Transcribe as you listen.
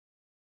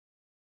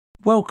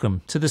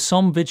Welcome to the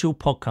Somme Vigil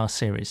podcast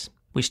series,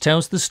 which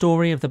tells the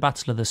story of the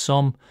Battle of the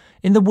Somme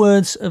in the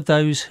words of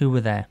those who were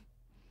there.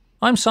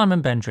 I'm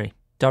Simon Bendry,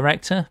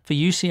 Director for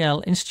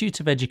UCL Institute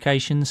of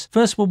Education's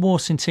First World War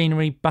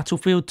Centenary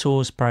Battlefield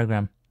Tours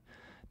programme.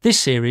 This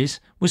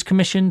series was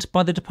commissioned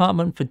by the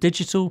Department for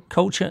Digital,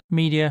 Culture,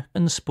 Media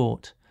and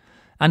Sport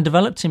and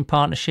developed in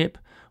partnership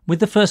with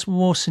the First World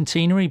War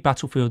Centenary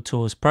Battlefield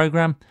Tours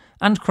programme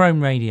and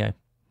ChromeRadio.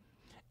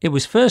 It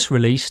was first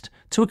released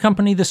to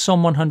accompany the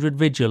SOMME100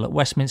 VIGIL at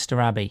Westminster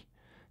Abbey,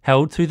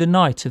 held through the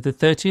night of the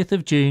 30th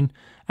of June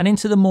and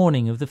into the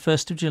morning of the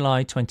 1st of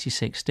July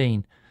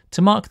 2016,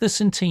 to mark the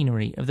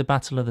centenary of the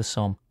Battle of the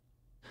Somme.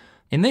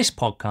 In this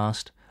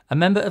podcast, a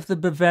member of the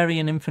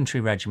Bavarian Infantry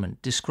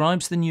Regiment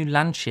describes the new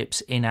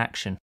Landships in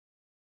action.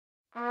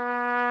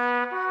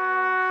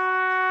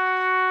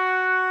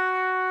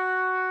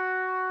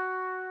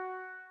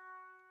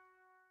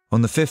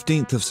 On the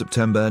 15th of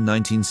September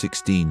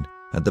 1916,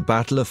 at the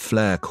Battle of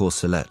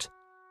Flers-Courcelette,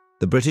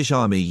 the British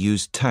Army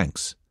used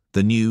tanks,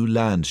 the new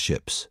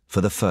Landships,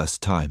 for the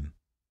first time.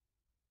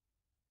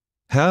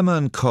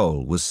 Hermann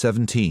Kohl was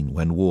 17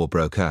 when war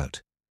broke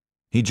out.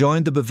 He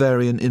joined the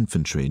Bavarian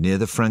Infantry near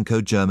the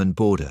Franco-German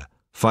border,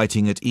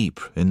 fighting at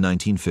Ypres in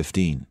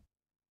 1915.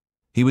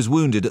 He was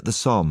wounded at the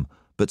Somme,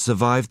 but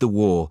survived the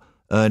war,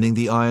 earning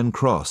the Iron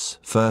Cross,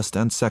 first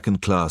and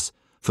second class,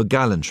 for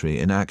gallantry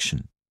in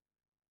action.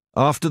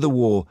 After the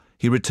war,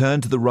 he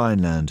returned to the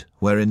Rhineland,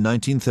 where in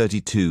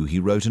 1932 he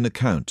wrote an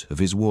account of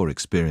his war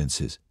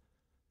experiences.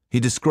 He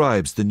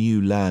describes the new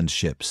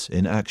Landships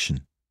in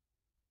action.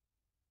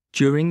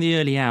 During the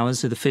early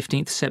hours of the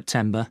 15th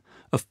September,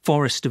 a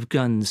forest of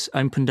guns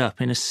opened up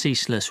in a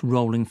ceaseless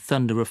rolling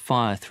thunder of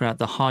fire throughout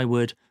the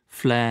Highwood,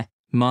 Flers,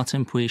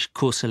 Martinpuich,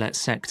 Courcelette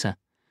sector.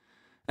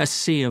 A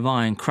sea of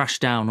iron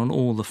crashed down on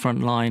all the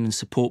front line and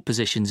support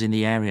positions in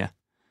the area.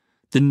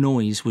 The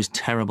noise was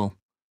terrible.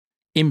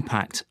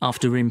 Impact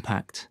after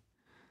impact.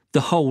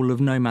 The whole of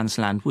no man's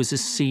land was a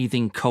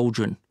seething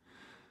cauldron.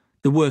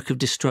 The work of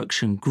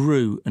destruction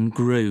grew and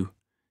grew.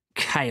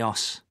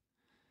 Chaos.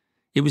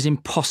 It was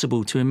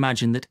impossible to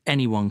imagine that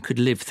anyone could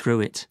live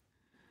through it.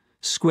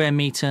 Square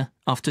metre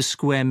after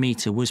square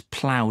metre was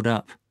ploughed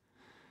up.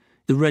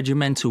 The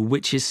regimental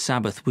witches'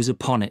 Sabbath was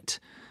upon it,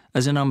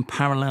 as an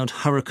unparalleled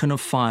hurricane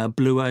of fire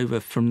blew over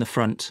from the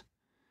front.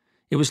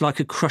 It was like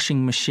a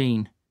crushing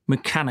machine,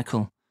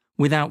 mechanical,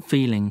 without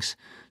feelings,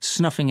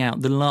 snuffing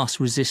out the last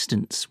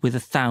resistance with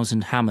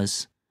 1,000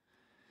 hammers.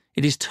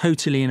 It is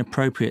totally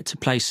inappropriate to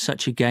play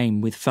such a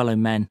game with fellow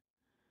men.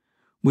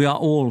 We are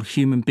all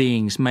human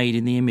beings made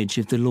in the image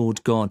of the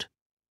Lord God.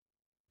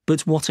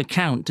 But what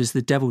account does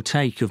the devil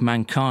take of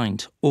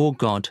mankind, or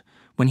God,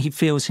 when he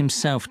feels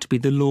himself to be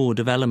the Lord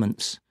of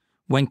elements,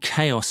 when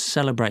chaos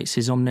celebrates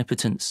his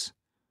omnipotence?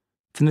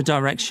 From the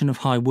direction of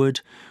High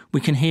Wood,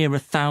 we can hear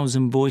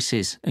 1,000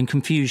 voices and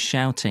confused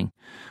shouting,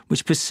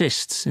 which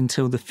persists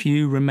until the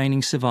few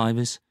remaining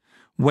survivors,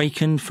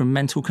 wakened from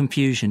mental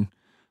confusion,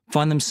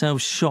 find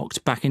themselves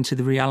shocked back into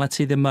the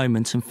reality of the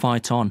moment and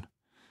fight on,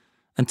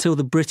 until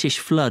the British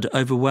flood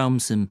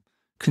overwhelms them,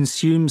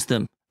 consumes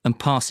them and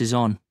passes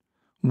on,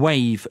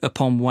 wave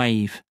upon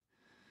wave.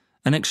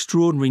 An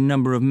extraordinary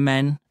number of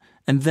men,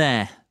 and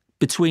there,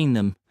 between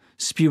them,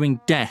 spewing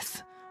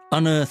death,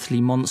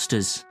 unearthly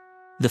monsters,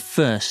 the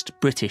first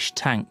British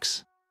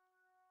tanks.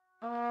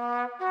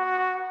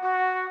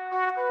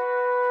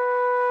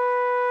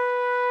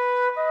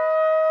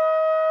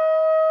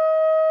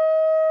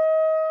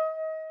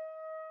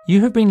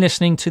 You have been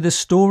listening to The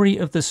Story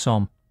of the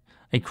Somme,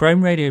 a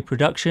ChromeRadio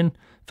production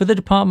for the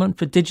Department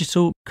for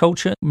Digital,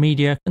 Culture,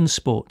 Media and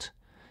Sport,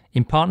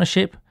 in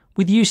partnership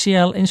with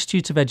UCL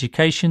Institute of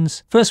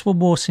Education's First World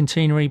War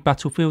Centenary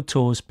Battlefield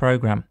Tours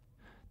programme.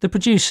 The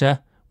producer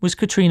was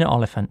Katrina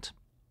Oliphant.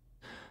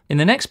 In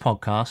the next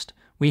podcast,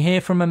 we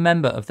hear from a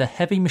member of the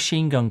Heavy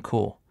Machine Gun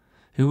Corps,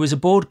 who was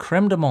aboard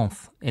Crème de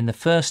Menthe in the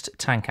first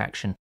tank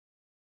action.